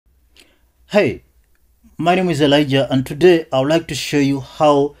Hey, my name is Elijah, and today I would like to show you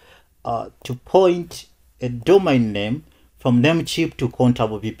how to point a domain name from Namecheap to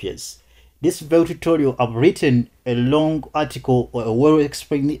Contabo VPS. This video tutorial, I've written a long article or a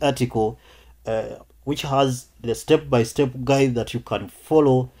well-explained article which has the step-by-step guide that you can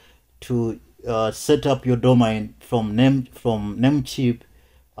follow to set up your domain from Namecheap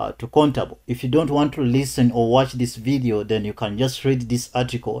to Contabo. If you don't want to listen or watch this video, then you can just read this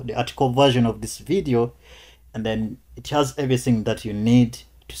article, the article version of this video, and then it has everything that you need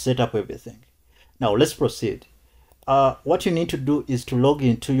to set up everything. Now let's proceed. What you need to do is to log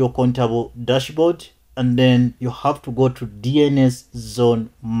into your Contabo dashboard, and then you have to go to DNS zone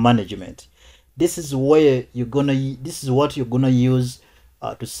management. This is where this is what you're gonna use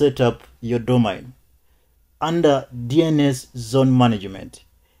to set up your domain under DNS zone management.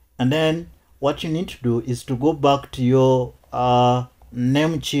 And then what you need to do is to go back to your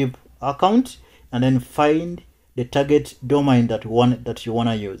Namecheap account and then find the target domain that you want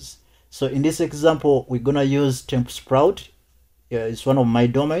to use. So in this example, we're gonna use TempSprout. It's one of my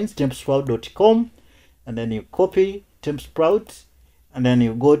domains, tempsprout.com, and then you copy TempSprout, and then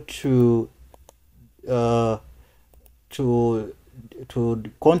you go to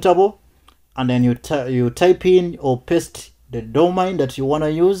Contabo, and then you type in or paste the domain that you want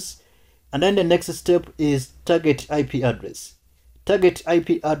to use. And then the next step is target IP address. Target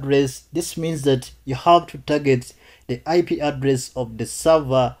IP address, this means that you have to target the IP address of the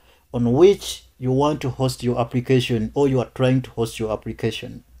server on which you want to host your application, or you are trying to host your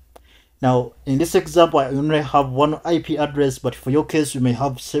application. Now in this example, I only have one IP address, but for your case you may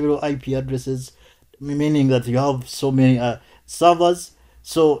have several IP addresses, meaning that you have so many servers.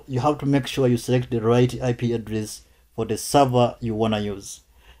 So you have to make sure you select the right IP address for the server you want to use.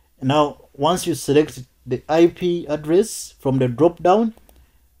 Now once you select the IP address from the drop down,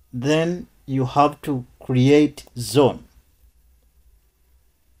 then you have to create zone.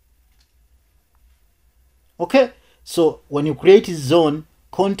 Okay, so when you create a zone,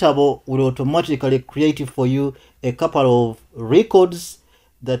 Contabo will automatically create for you a couple of records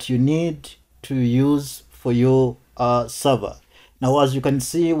that you need to use for your server. Now as you can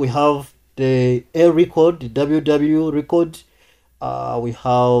see, we have the A record, the WW record. We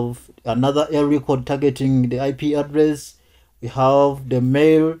have another A record targeting the IP address. We have the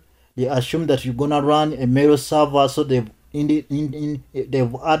mail. They assume that you're gonna run a mail server, so they've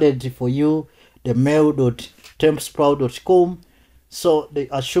added for you the mail.tempsprout.com. So they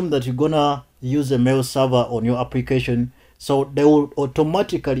assume that you're gonna use a mail server on your application, so they will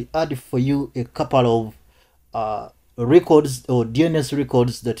automatically add for you a couple of records or DNS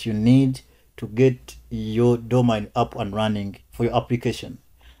records that you need to get your domain up and running for your application.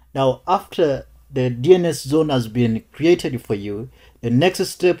 Now after the DNS zone has been created for you, the next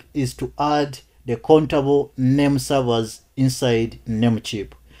step is to add the Contabo name servers inside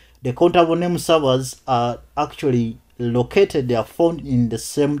Namecheap. The Contabo name servers are actually located, they are found in the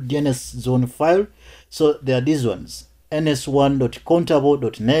same DNS zone file. So they are these ones: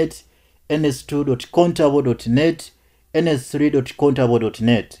 ns1.contabo.net, ns2.contabo.net,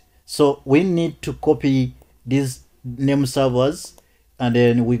 ns3.contabo.net. So we need to copy these name servers, and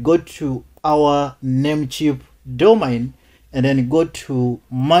then we go to our Namecheap domain and then go to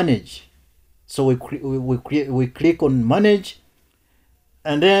manage. So we click on manage,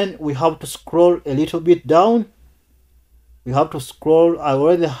 and then we have to scroll a little bit down. We have to scroll. I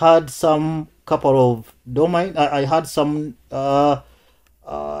already had some couple of domain. I had some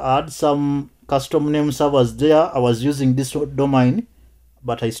custom name servers there. I was using this domain,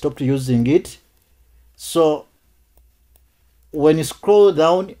 but I stopped using it. So when you scroll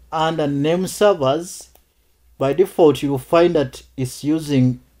down under name servers, by default you will find that it's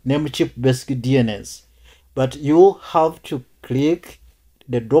using Namecheap basic DNS, but you have to click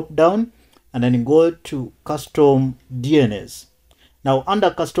the drop down and then go to custom DNS. Now under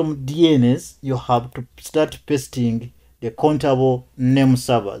custom DNS, you have to start pasting the Contabo name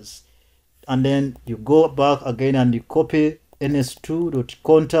servers, and then you go back again and you copy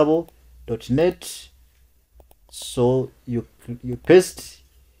ns2.contabo.net. so you paste,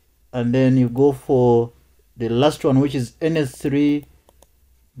 and then you go for the last one, which is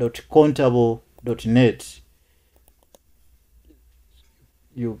ns3.contabo.net.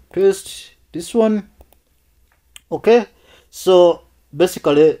 you paste this one. Okay, so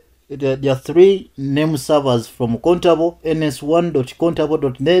basically there are three name servers from Contabo: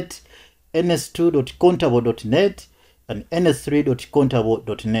 ns1.contabo.net, ns2.contabo.net, and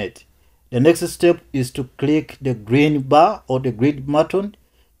ns3.contabo.net. The next step is to click the green bar or the grid button,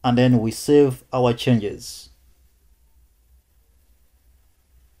 and then we save our changes.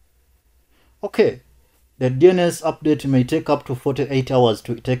 Okay, the DNS update may take up to 48 hours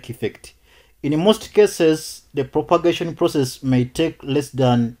to take effect. In most cases, the propagation process may take less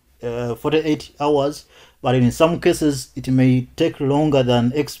than 48 hours, but in some cases, it may take longer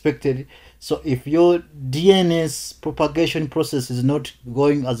than expected. So if your DNS propagation process is not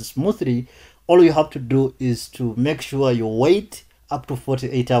going as smoothly, all you have to do is to make sure you wait up to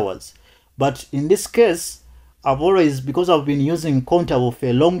 48 hours. But in this case, because I've been using Contabo for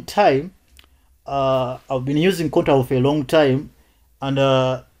a long time, and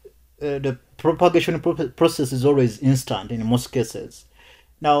the propagation process is always instant in most cases.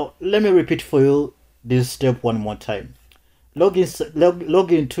 Now, let me repeat for you this step one more time. Log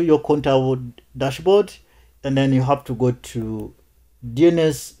into your Contabo dashboard, and then you have to go to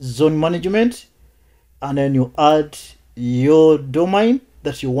DNS zone management, and then you add your domain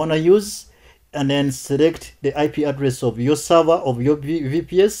that you want to use, and then select the IP address of your server of your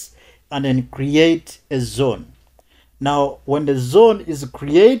VPS, and then create a zone. Now, when the zone is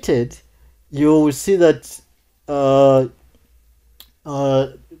created, you will see that the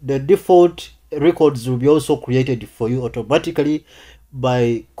default records will be also created for you automatically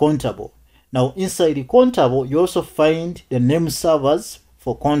by Contabo. Now, inside the Contabo, you also find the name servers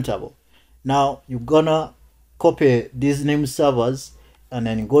for Contabo. Now, you're gonna copy these name servers and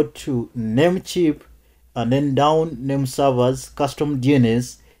then go to Namecheap, and then down name servers, custom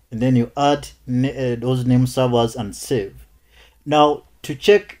DNS, and then you add those name servers and save. Now, to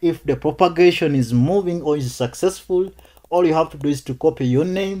check if the propagation is moving or is successful, all you have to do is to copy your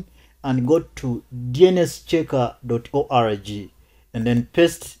name and go to dnschecker.org and then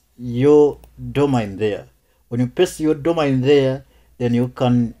paste your domain there. When you paste your domain there, then you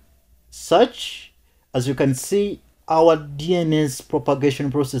can search. As you can see, our DNS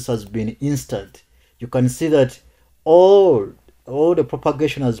propagation process has been instant. You can see that all the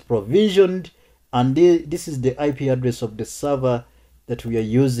propagation has provisioned, and this is the IP address of the server that we are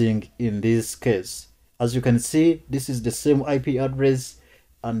using in this case. As you can see, this is the same IP address,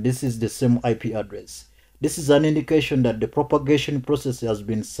 and this is the same IP address. This is an indication that the propagation process has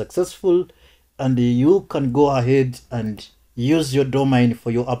been successful, and you can go ahead and use your domain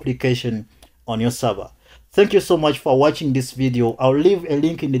for your application on your server. Thank you so much for watching this video. I'll leave a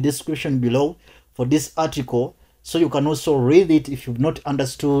link in the description below for this article, so you can also read it if you've not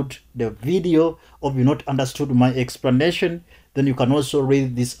understood the video or you've not understood my explanation. Then you can also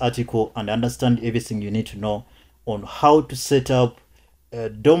read this article and understand everything you need to know on how to set up a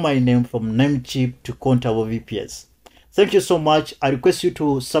domain name from Namecheap to Contabo VPS. Thank you so much. I request you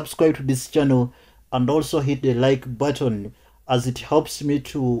to subscribe to this channel and also hit the like button, as it helps me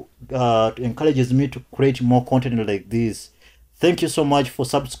to encourages me to create more content like this. Thank you so much for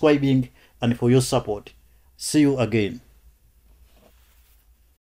subscribing and for your support. See you again.